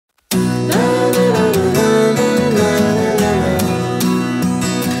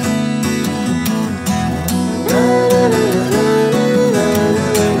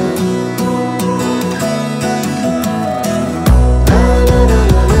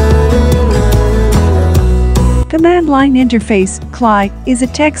line interface, CLI, is a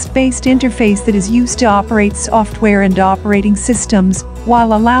text-based interface that is used to operate software and operating systems,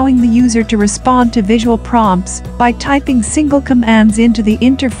 while allowing the user to respond to visual prompts by typing single commands into the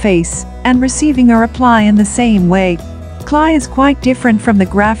interface and receiving a reply in the same way. CLI is quite different from the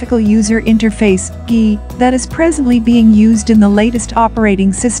graphical user interface, GUI, that is presently being used in the latest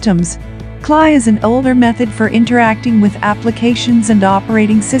operating systems. CLI is an older method for interacting with applications and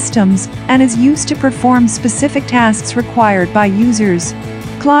operating systems, and is used to perform specific tasks required by users.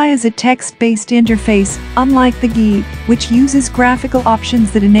 CLI is a text-based interface, unlike the GUI, which uses graphical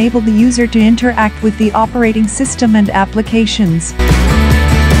options that enable the user to interact with the operating system and applications.